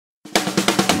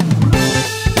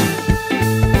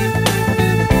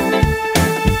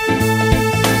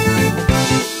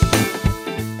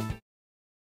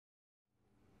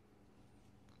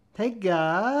Hey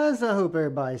guys, I hope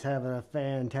everybody's having a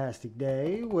fantastic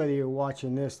day. Whether you're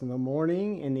watching this in the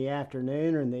morning, in the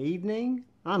afternoon, or in the evening,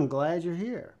 I'm glad you're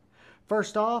here.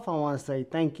 First off, I want to say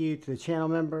thank you to the channel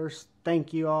members.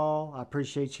 Thank you all. I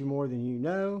appreciate you more than you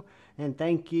know. And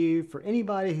thank you for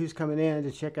anybody who's coming in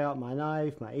to check out my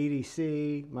knife, my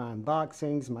EDC, my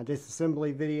unboxings, my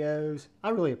disassembly videos. I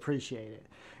really appreciate it.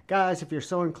 Guys, if you're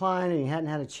so inclined and you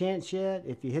hadn't had a chance yet,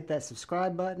 if you hit that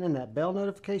subscribe button and that bell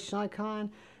notification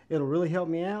icon, it'll really help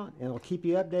me out and it'll keep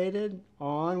you updated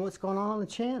on what's going on the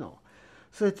channel.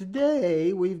 So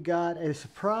today we've got a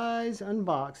surprise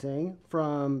unboxing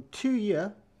from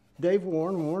Tuya. They've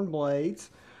worn blades.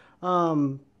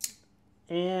 And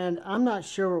I'm not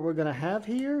sure what we're going to have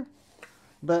here,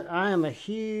 but I am a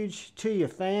huge Tuya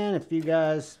fan. If you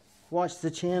guys watch the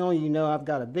channel, you know I've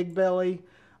got a big belly,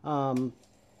 an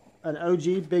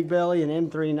OG big belly, an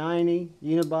M390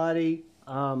 unibody,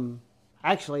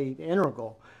 actually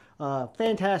integral.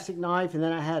 Fantastic knife. And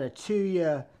then I had a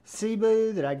Tuya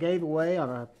Cebu that I gave away on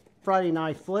a Friday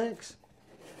Night Flicks.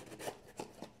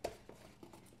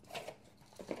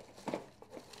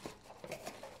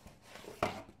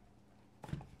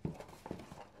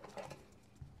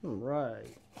 All right.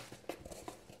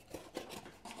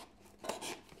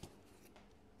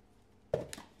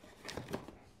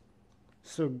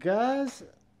 So guys,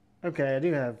 okay, I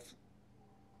do have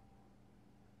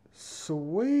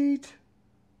sweet.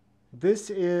 This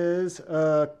is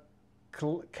a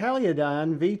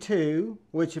Caladan V2,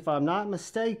 which, if I'm not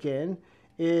mistaken,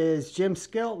 is Jim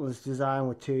Skelton's design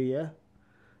with Tuya.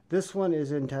 This one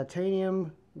is in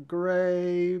titanium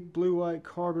gray, blue-white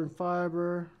carbon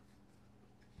fiber.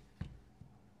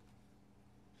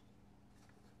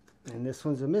 And this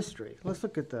one's a mystery. Let's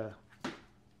look at the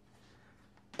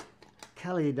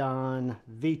Caladan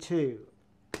V2.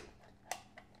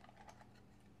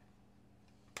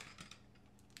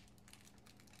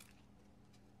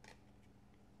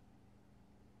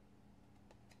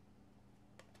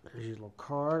 There's your little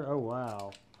card. Oh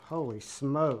wow. Holy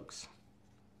smokes.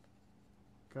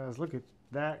 Guys, look at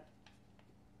that.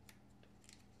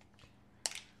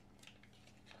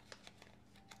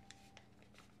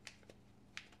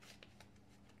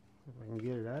 If I can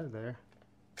get it out of there.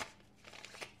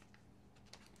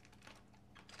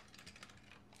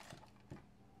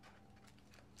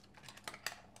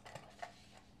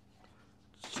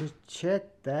 Just check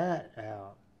that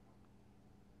out.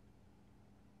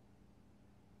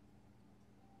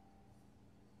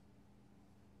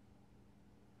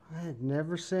 I had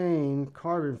never seen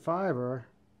carbon fiber.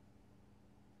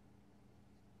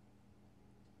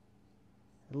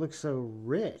 It looks so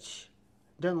rich.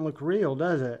 It doesn't look real,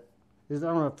 does it? I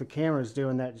don't know if the camera's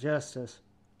doing that justice.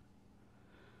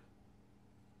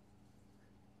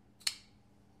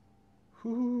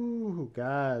 Whoo,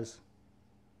 guys.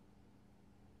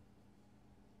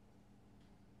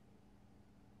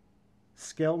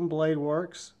 SKELTON Blade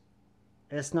Works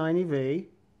S90v.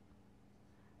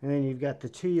 And then you've got the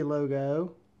Tuya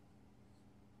logo.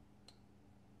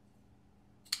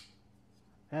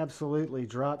 Absolutely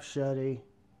drop shutty.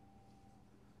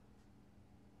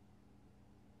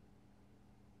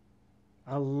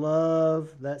 I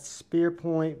love that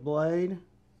Spearpoint blade.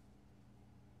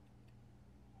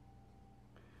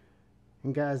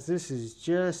 And guys, this is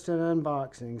just an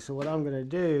unboxing. So what I'm going to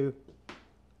do,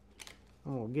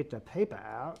 I'm going to get the paper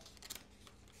out,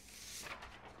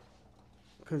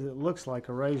 because it looks like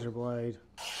a razor blade.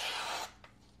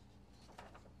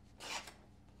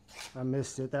 I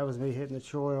missed it. That was me hitting the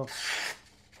choil.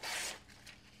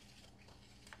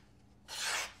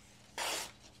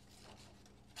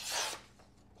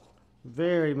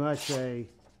 Very much a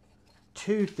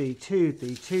toothy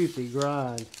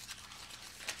grind.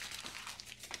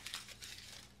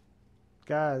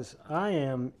 Guys, I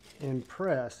am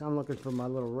impressed. I'm looking for my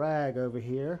little rag over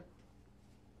here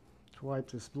to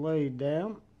wipe this blade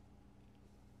down.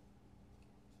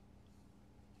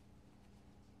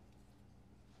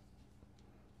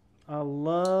 I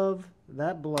love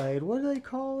that blade. What do they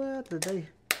call that? Did they...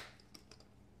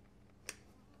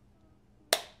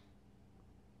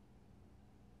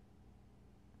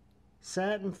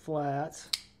 Satin flats.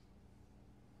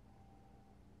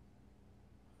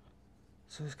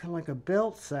 So it's kind of like a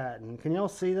belt satin. Can y'all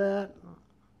see that?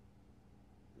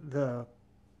 The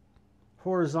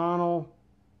horizontal.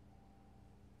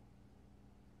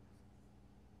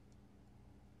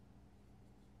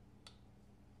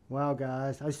 Wow,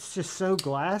 guys, it's just so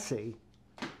glassy.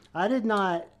 I did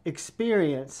not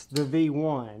experience the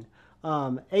V1.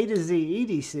 A to Z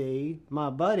EDC, my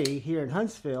buddy here in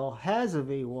Huntsville, has a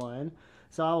V1,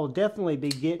 so I will definitely be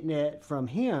getting it from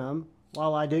him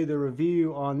while I do the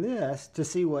review on this to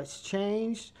see what's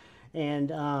changed and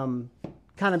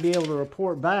kind of be able to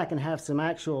report back and have some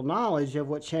actual knowledge of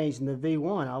what changed in the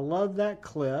V1. I love that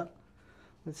clip.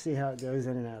 Let's see how it goes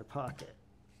in and out of pocket.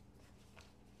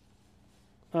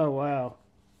 Oh, wow.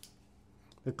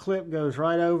 The clip goes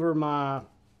right over my,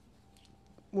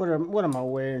 what am I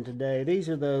wearing today? These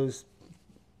are those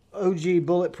OG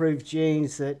bulletproof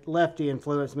jeans that Lefty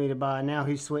influenced me to buy. Now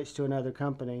he switched to another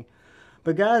company.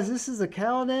 But guys, this is a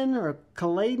Caladan or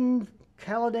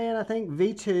Caladan, I think,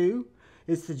 V2.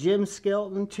 It's the Jim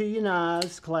Skelton Tuya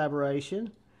Knives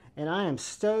collaboration. And I am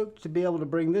stoked to be able to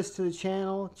bring this to the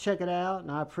channel. Check it out.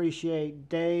 And I appreciate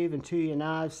Dave and Tuya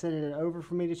Knives sending it over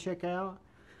for me to check out.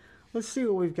 Let's see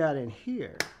what we've got in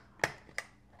here.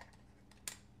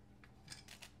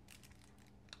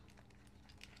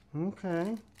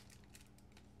 Okay.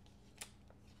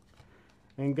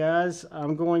 And guys,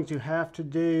 I'm going to have to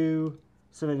do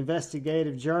some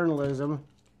investigative journalism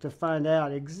to find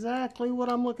out exactly what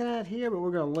I'm looking at here, but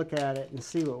we're going to look at it and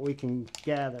see what we can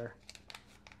gather.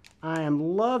 I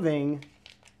am loving,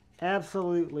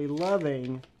 absolutely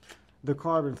loving the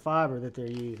carbon fiber that they're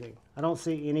using. I don't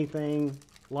see anything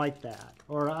like that,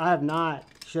 or I have not,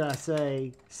 should I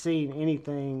say, seen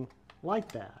anything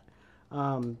like that.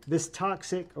 This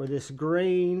toxic or this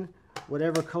green,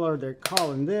 whatever color they're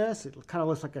calling this, it kind of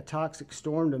looks like a toxic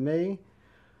storm to me.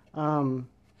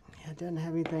 It doesn't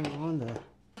have anything on the,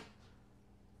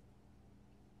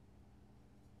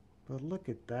 but look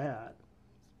at that.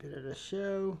 Bit of the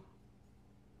show.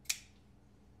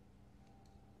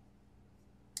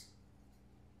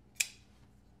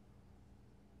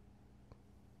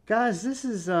 Guys, this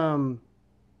is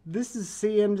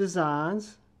CM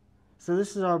Designs. So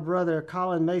this is our brother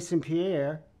Colin Mason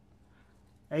Pierre,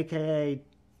 aka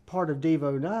part of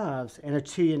Devo Knives, and a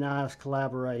Tuya Knives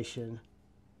collaboration.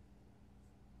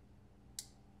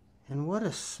 And what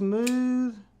a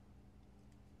smooth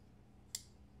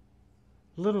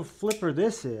little flipper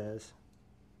this is.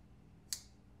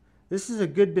 This is a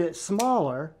good bit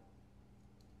smaller.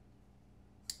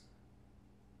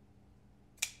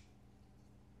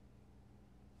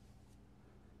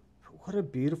 What a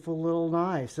beautiful little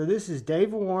knife. So this is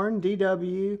Dave Warren,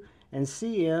 DW, and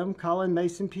CM, Colin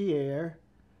Mason Pierre,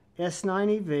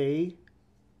 S90v.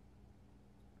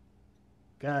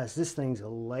 Guys, this thing's a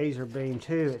laser beam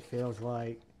too, it feels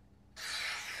like.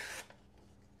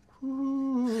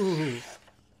 Ooh.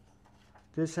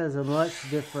 This has a much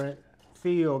different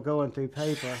feel going through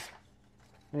paper.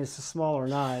 And it's a smaller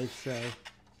knife, so.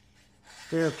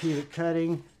 Therapeutic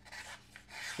cutting.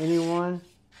 Anyone?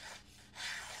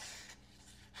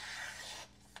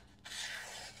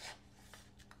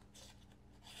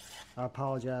 I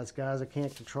apologize, guys. I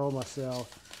can't control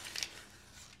myself.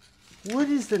 What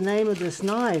is the name of this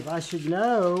knife? I should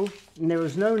know. And there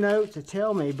was no note to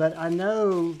tell me, but I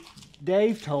know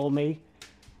Dave told me.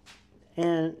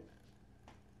 And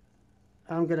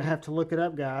I'm going to have to look it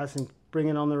up, guys, and bring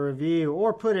it on the review.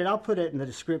 Or I'll put it in the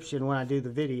description when I do the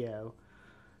video.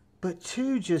 But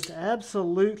two just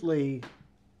absolutely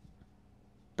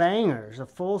bangers. A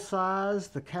full size,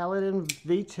 the Caladan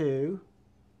V2.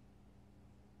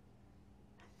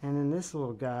 And then this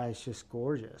little guy is just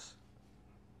gorgeous.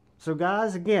 So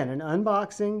guys, again, an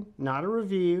unboxing, not a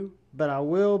review, but I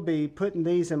will be putting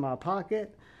these in my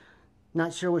pocket.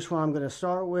 Not sure which one I'm going to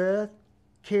start with.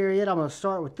 Carry it. I'm going to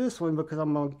start with this one because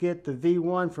I'm going to get the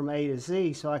V1 from A to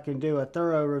Z so I can do a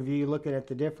thorough review looking at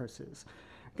the differences.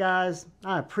 Guys,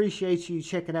 I appreciate you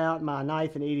checking out my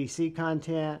knife and EDC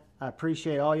content. I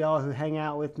appreciate all y'all who hang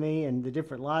out with me and the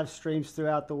different live streams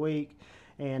throughout the week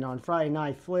and on Friday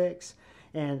Night Flicks.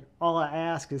 And all I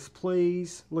ask is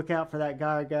please look out for that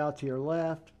guy or gal to your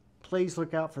left. Please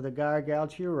look out for the guy or gal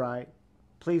to your right.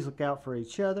 Please look out for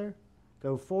each other.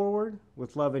 Go forward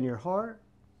with love in your heart.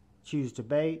 Choose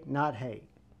debate, not hate.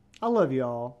 I love you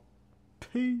all.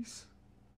 Peace.